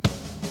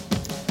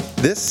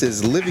This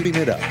is Living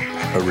It Up,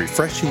 a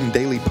refreshing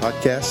daily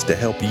podcast to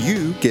help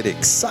you get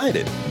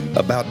excited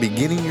about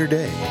beginning your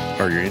day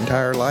or your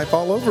entire life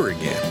all over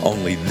again,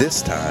 only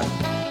this time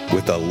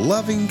with a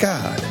loving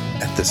God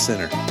at the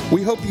center.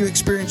 We hope you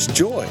experience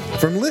joy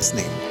from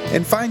listening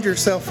and find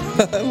yourself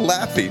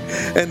laughing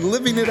and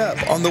living it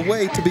up on the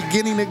way to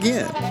beginning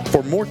again.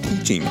 For more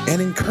teaching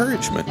and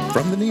encouragement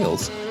from the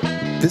Neils,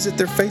 visit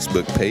their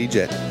Facebook page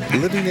at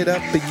Living It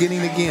Up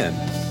Beginning Again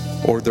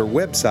or their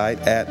website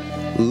at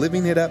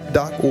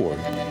livingitup.org.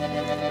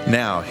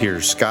 Now,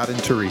 here's Scott and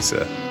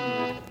Teresa.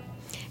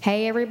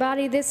 Hey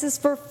everybody, this is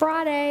for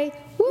Friday.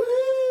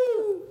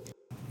 Woo!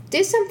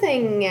 Do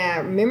something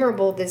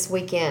memorable this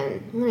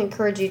weekend. I'm going to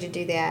encourage you to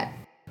do that.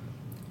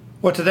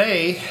 Well,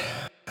 today,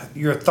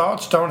 your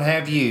thoughts don't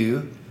have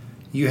you,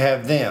 you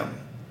have them.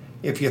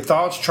 If your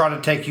thoughts try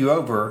to take you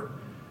over,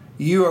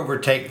 you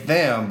overtake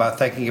them by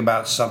thinking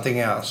about something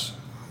else.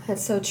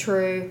 That's so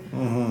true.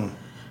 Mm-hmm.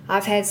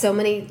 I've had so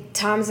many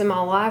times in my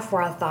life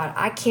where I thought,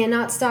 I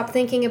cannot stop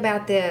thinking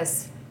about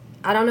this.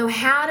 I don't know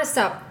how to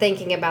stop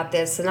thinking about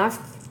this. And I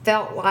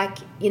felt like,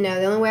 the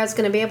only way I was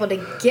going to be able to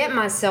get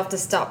myself to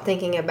stop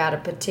thinking about a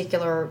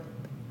particular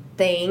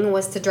thing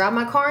was to drive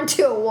my car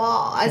into a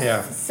wall.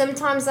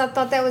 Sometimes I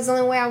thought that was the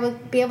only way I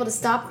would be able to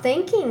stop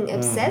thinking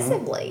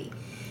obsessively.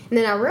 And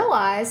then I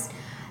realized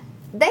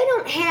they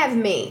don't have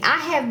me. I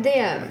have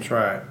them. That's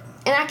right.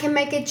 And I can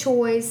make a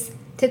choice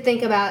to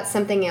think about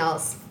something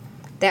else.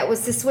 That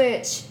was the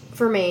switch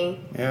for me.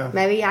 Yeah.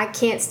 Maybe I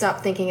can't stop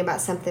thinking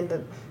about something,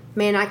 but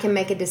man, I can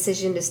make a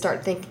decision to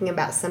start thinking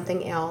about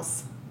something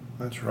else.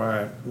 That's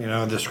right.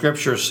 The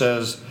scripture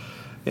says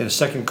in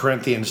 2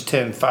 Corinthians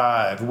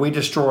 10:5, we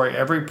destroy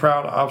every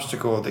proud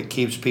obstacle that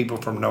keeps people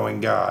from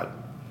knowing God.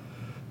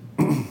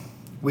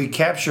 We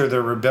capture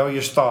their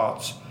rebellious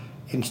thoughts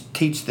and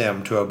teach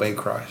them to obey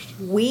Christ.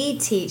 We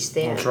teach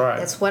them. That's right.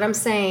 That's what I'm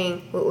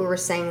saying, what we were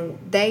saying.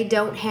 They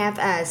don't have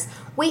us.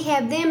 We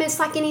have them. It's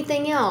like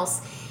anything else.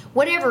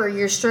 Whatever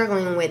you're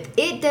struggling with,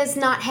 it does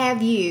not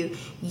have you.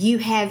 You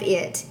have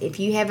it.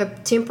 If you have a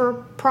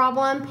temper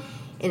problem,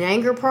 an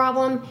anger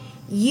problem,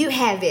 you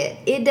have it.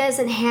 It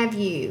doesn't have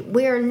you.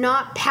 We are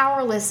not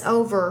powerless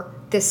over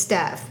this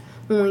stuff.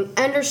 When we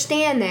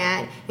understand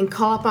that and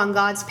call upon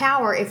God's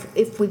power,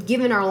 if we've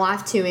given our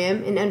life to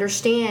Him and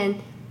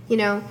understand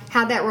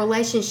how that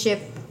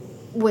relationship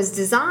was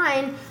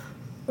designed,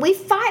 we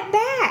fight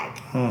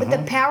back with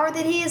the power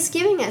that He is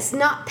giving us,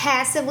 not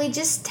passively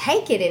just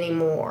take it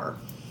anymore.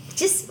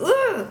 Just,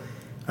 had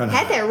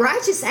that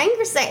righteous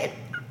anger saying,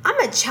 I'm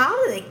a child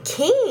of the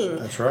King.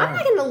 That's right. I'm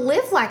not going to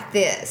live like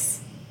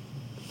this.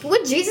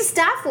 What Jesus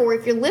died for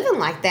if you're living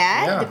like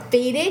that? Yeah.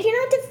 Defeated?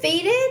 You're not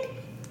defeated.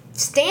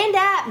 Stand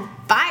up and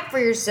fight for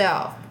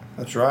yourself.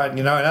 That's right.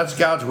 And that's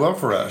God's will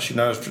for us.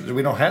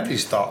 We don't have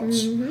these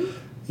thoughts.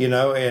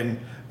 And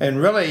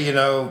really,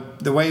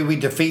 the way we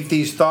defeat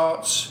these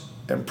thoughts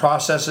and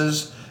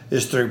processes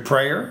is through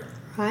prayer,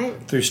 right?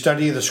 Through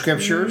study of the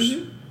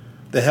scriptures,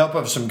 the help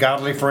of some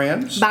godly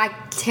friends, by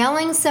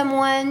telling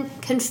someone,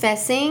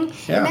 confessing,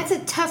 and that's a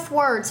tough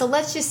word. So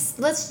let's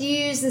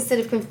use, instead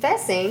of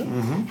confessing,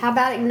 how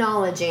about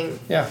acknowledging?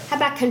 Yeah. How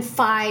about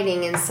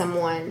confiding in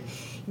someone?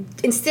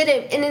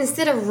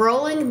 Instead of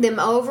rolling them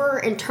over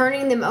and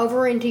turning them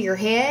over into your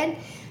head,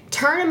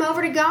 turn them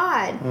over to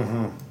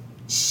God.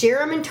 Share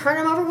them and turn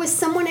them over with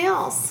someone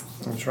else.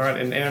 That's right,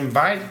 and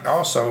invite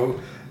also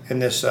in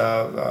this,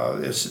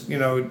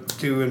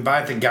 to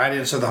invite the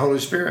guidance of the Holy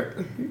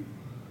Spirit.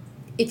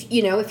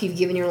 If you've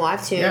given your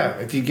life to Him. Yeah,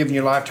 if you've given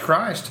your life to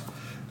Christ,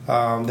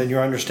 then you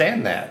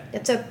understand that.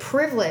 It's a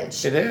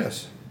privilege. It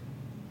is.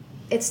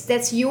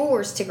 That's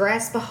yours to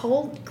grasp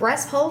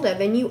hold of,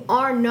 and you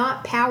are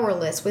not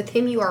powerless. With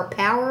Him, you are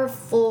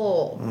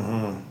powerful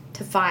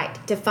to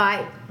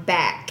fight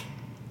back.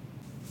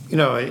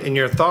 And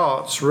your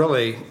thoughts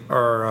really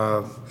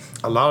are,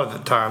 a lot of the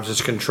times,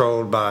 it's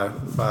controlled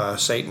by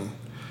Satan.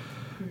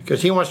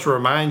 Because he wants to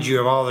remind you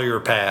of all of your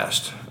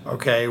past.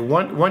 Okay?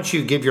 Once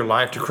you give your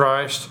life to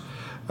Christ,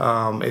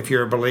 if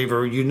you're a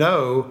believer, you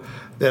know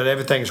that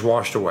everything's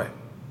washed away.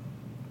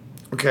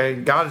 Okay?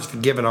 God has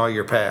forgiven all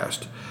your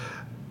past.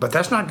 But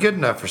that's not good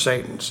enough for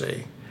Satan,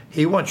 see?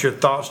 He wants your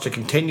thoughts to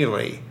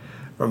continually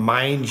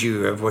remind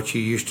you of what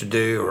you used to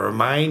do, or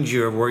remind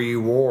you of where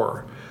you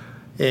were,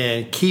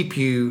 and keep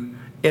you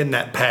in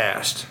that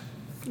past.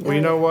 Well,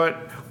 you know what?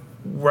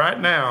 Right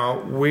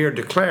now, we are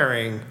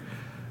declaring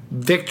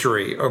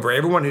victory over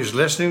everyone who's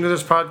listening to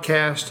this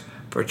podcast,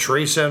 for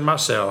Teresa and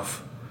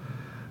myself,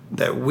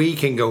 that we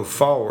can go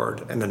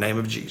forward in the name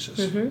of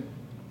Jesus.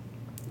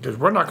 Because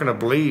we're not going to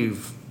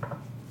believe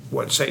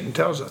what Satan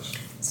tells us.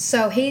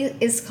 So he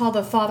is called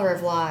the father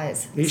of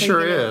lies. He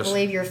sure is.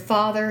 Believe your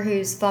father,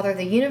 who's father of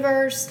the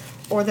universe,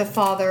 or the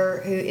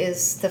father who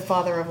is the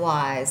father of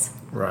lies.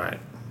 Right.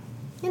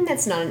 And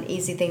that's not an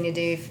easy thing to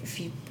do if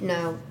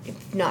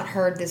you've not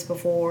heard this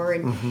before.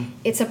 And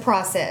it's a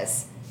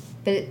process.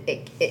 But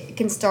it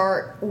can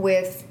start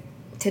with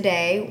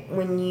today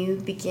when you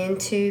begin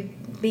to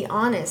be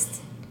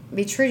honest,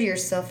 be true to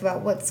yourself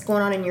about what's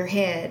going on in your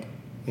head.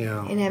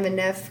 Yeah. And have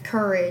enough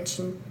courage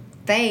and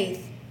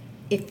faith,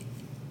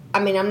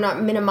 I'm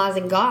not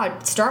minimizing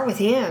God. Start with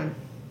Him.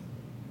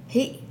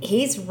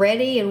 He's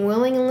ready and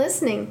willing and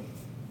listening.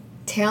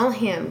 Tell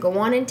Him. Go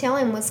on and tell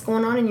Him what's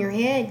going on in your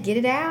head. Get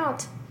it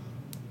out.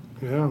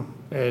 Yeah,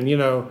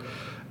 and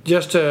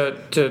just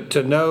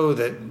to know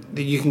that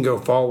you can go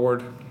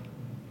forward.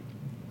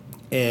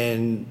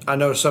 And I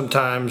know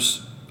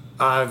sometimes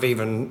I've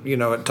even,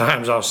 at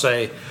times I'll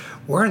say,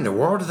 where in the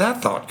world did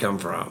that thought come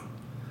from?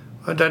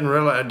 It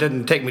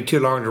didn't take me too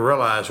long to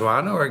realize, well,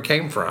 I know where it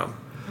came from.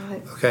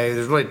 Right. Okay,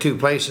 there's really two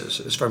places.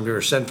 It's from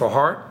your sinful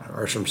heart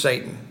or it's from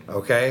Satan,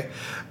 okay?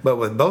 But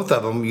with both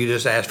of them, you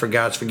just ask for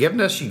God's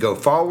forgiveness, you go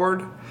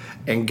forward,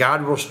 and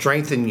God will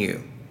strengthen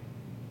you,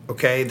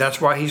 okay? That's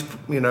why He's,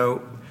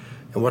 and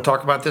we'll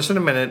talk about this in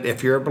a minute,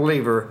 if you're a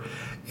believer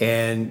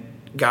and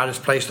God has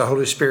placed the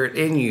Holy Spirit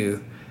in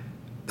you,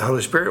 the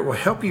Holy Spirit will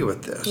help you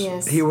with this.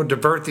 Yes. He will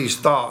divert these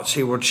thoughts.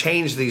 He will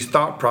change these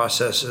thought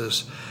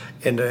processes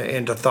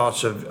into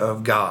thoughts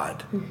of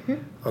God. Mm-hmm.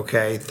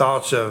 Okay,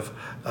 thoughts of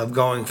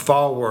going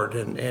forward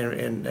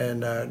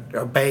and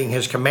obeying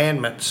His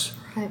commandments.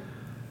 Right.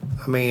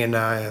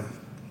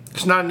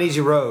 It's not an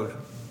easy road.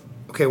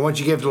 Okay, once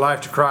you give your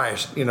life to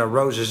Christ,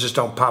 roses just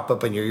don't pop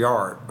up in your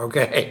yard.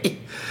 Okay,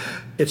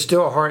 it's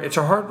still It's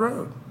a hard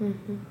road.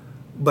 Mm-hmm.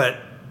 But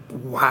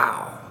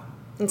wow.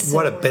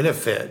 What a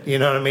benefit, you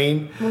know what I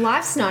mean? Well,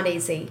 life's not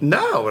easy.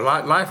 No,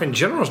 life in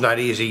general is not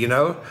easy,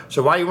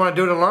 So why you want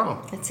to do it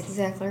alone? That's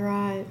exactly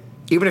right.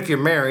 Even if you're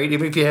married,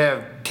 even if you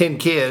have 10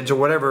 kids or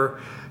whatever,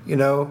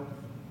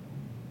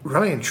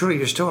 really and truly,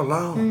 you're still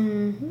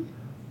alone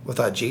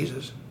without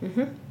Jesus.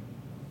 Mm-hmm.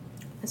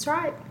 That's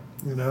right.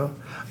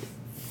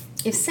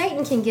 If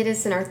Satan can get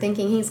us in our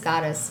thinking, he's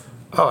got us.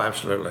 Oh,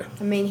 absolutely.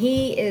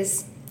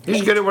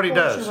 He's good at what he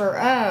does.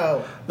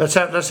 Oh, let's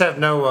have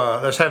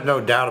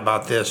no doubt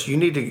about this. You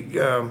need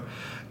to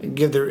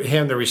give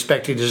him the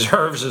respect he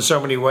deserves in so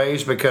many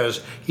ways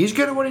because he's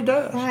good at what he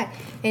does. Right.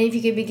 And if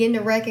you could begin to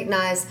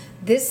recognize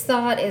this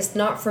thought is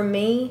not from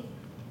me,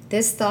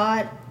 this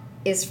thought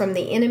is from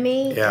the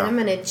enemy, yeah. and I'm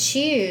going to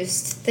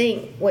choose to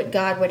think what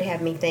God would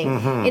have me think.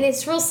 Mm-hmm. And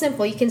it's real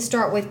simple. You can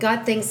start with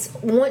God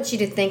wants you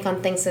to think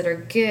on things that are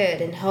good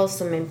and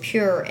wholesome and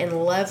pure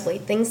and lovely,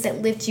 things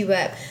that lift you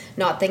up,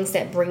 not things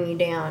that bring you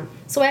down.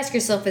 So ask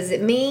yourself, is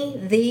it me,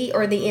 thee,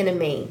 or the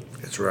enemy?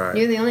 That's right.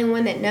 You're the only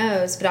one that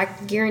knows, but I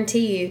can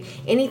guarantee you,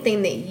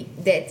 anything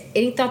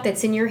any thought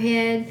that's in your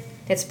head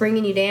that's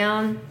bringing you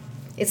down,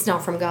 it's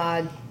not from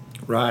God.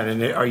 Right,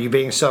 and are you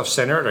being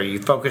self-centered? Are you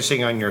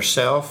focusing on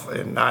yourself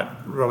and not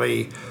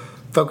really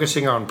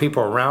focusing on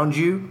people around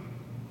you?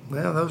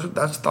 Well,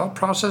 that's thought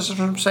processes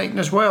from Satan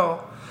as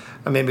well.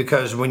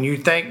 Because when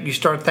you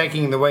start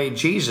thinking the way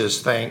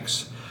Jesus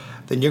thinks,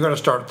 then you're going to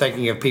start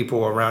thinking of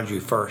people around you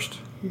first.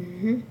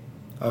 Mm-hmm.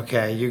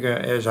 Okay,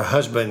 as a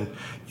husband,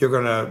 you're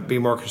going to be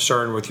more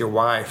concerned with your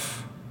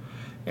wife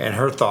and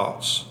her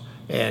thoughts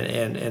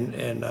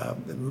and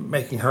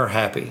making her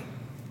happy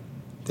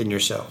than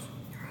yourself.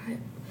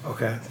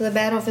 Okay. So the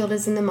battlefield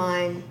is in the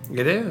mind.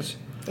 It is.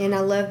 And I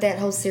love that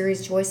whole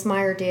series Joyce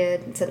Meyer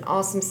did. It's an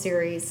awesome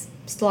series.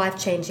 It's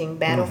life-changing.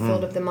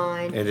 Battlefield of the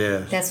mind. It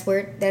is. That's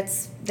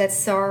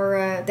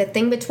our that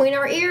thing between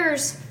our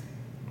ears.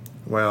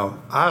 Well,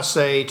 I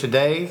say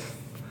today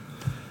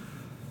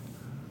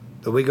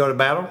that we go to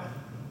battle.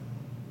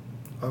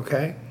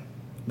 Okay?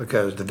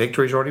 Because the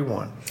victory's already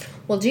won.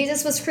 Well,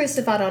 Jesus was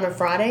crucified on a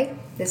Friday.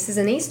 This is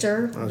an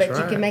Easter, but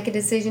right. You can make a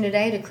decision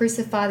today to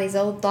crucify these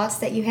old thoughts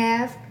that you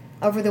have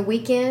over the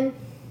weekend.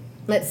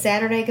 Let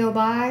Saturday go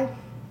by,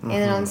 and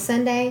then on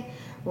Sunday,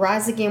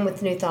 rise again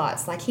with new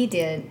thoughts, like he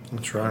did.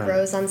 That's right. He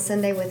rose on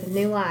Sunday with a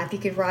new life. You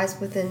could rise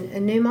with a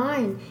new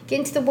mind. Get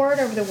into the Word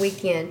over the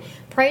weekend.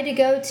 Pray to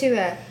go to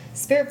a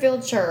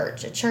Spirit-filled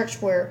church, a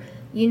church where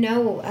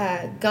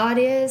God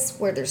is,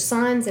 where there's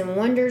signs and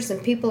wonders,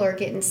 and people are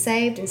getting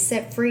saved and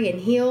set free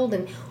and healed,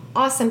 and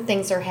awesome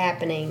things are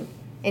happening.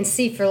 And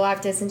see if your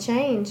life doesn't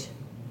change.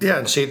 Yeah,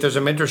 and see if there's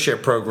a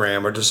mentorship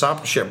program or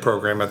discipleship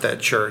program at that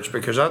church,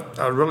 because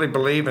I really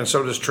believe, and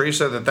so does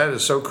Teresa, that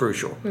is so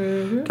crucial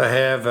to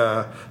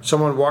have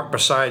someone walk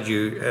beside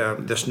you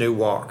this new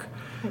walk.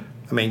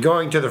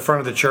 Going to the front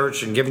of the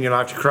church and giving your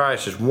life to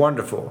Christ is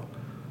wonderful,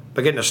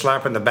 but getting a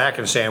slap in the back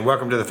and saying,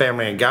 welcome to the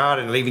family of God,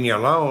 and leaving you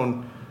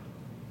alone,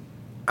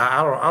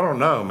 I don't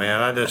know,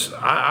 man.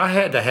 I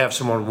had to have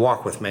someone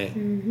walk with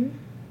me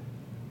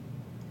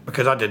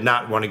because I did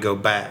not want to go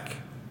back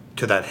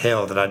to that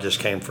hell that I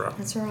just came from.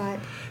 That's right.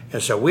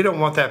 And so we don't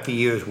want that for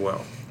you as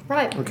well.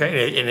 Right.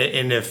 Okay,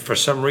 and if for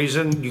some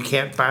reason you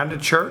can't find a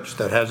church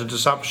that has a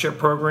discipleship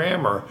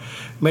program or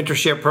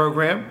mentorship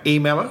program,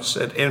 email us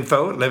at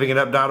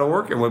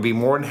info@livingitup.org, and we'll be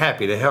more than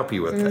happy to help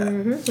you with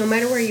that. No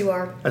matter where you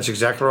are. That's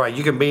exactly right.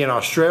 You can be in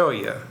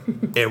Australia,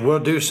 and we'll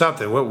do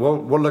something.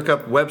 We'll look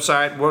up a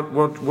website.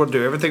 We'll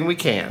do everything we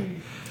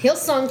can.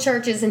 Hillsong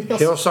churches and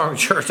Hillsong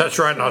Church. That's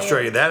right, in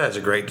Australia. That has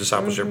a great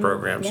discipleship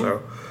program. Yeah.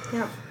 So.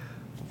 Yeah.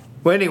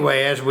 Well,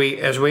 anyway, as we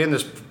end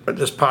this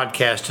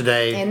podcast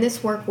today, and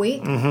this work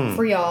week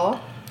for y'all,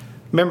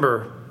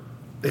 remember,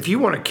 if you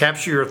want to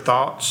capture your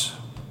thoughts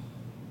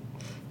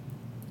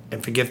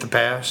and forget the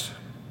past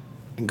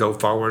and go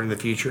forward in the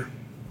future,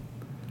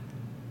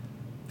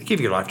 give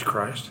your life to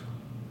Christ.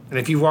 And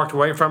if you've walked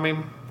away from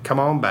Him, come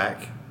on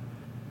back.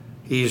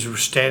 He's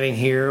standing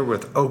here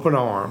with open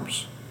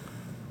arms,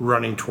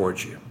 running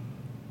towards you.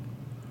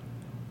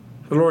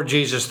 Lord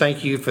Jesus,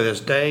 thank you for this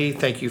day.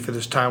 Thank you for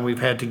this time we've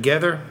had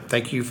together.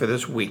 Thank you for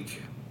this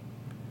week.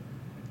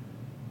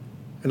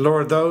 And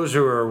Lord, those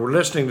who are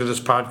listening to this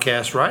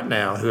podcast right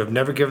now who have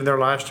never given their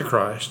lives to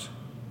Christ,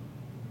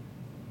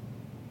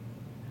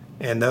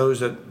 and those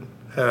that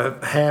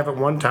have at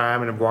one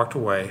time and have walked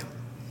away,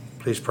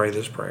 please pray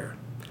this prayer.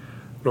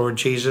 Lord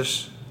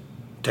Jesus,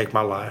 take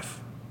my life.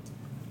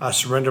 I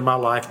surrender my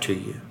life to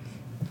you.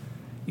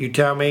 You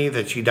tell me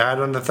that you died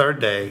on the third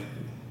day.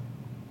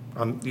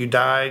 You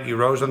died, you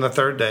rose on the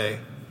third day.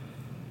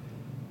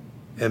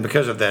 And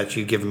because of that,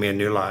 you've given me a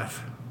new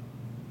life.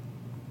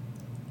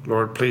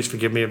 Lord, please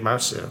forgive me of my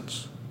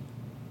sins.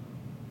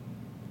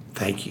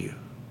 Thank you.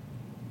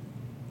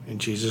 In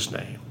Jesus'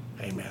 name,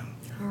 amen.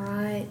 All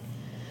right.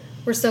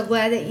 We're so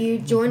glad that you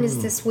joined us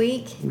this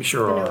week. We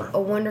sure it's been are.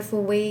 A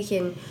wonderful week,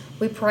 and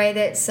we pray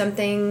that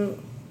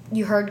something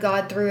you heard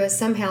God through us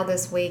somehow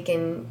this week,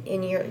 and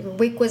your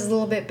week was a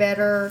little bit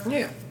better.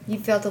 Yeah. You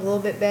felt a little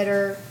bit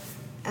better.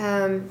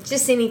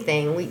 Just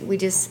anything. We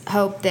just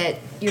hope that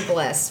you're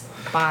blessed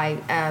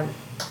by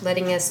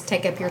letting us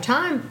take up your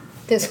time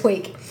this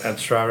week.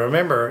 That's right.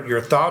 Remember,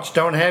 your thoughts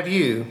don't have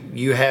you.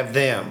 You have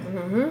them.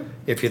 Mm-hmm.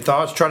 If your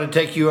thoughts try to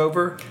take you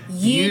over,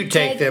 you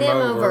take them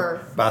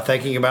over by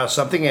thinking about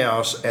something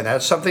else, and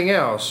that something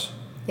else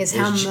is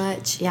how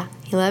much,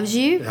 He loves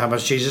you. How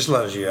much Jesus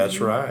loves you. That's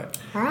right.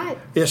 All right.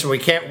 Yes, we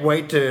can't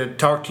wait to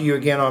talk to you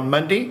again on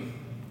Monday.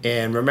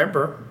 And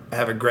remember,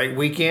 have a great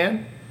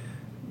weekend.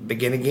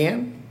 Begin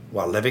again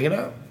while living it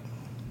up.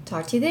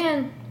 Talk to you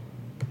then.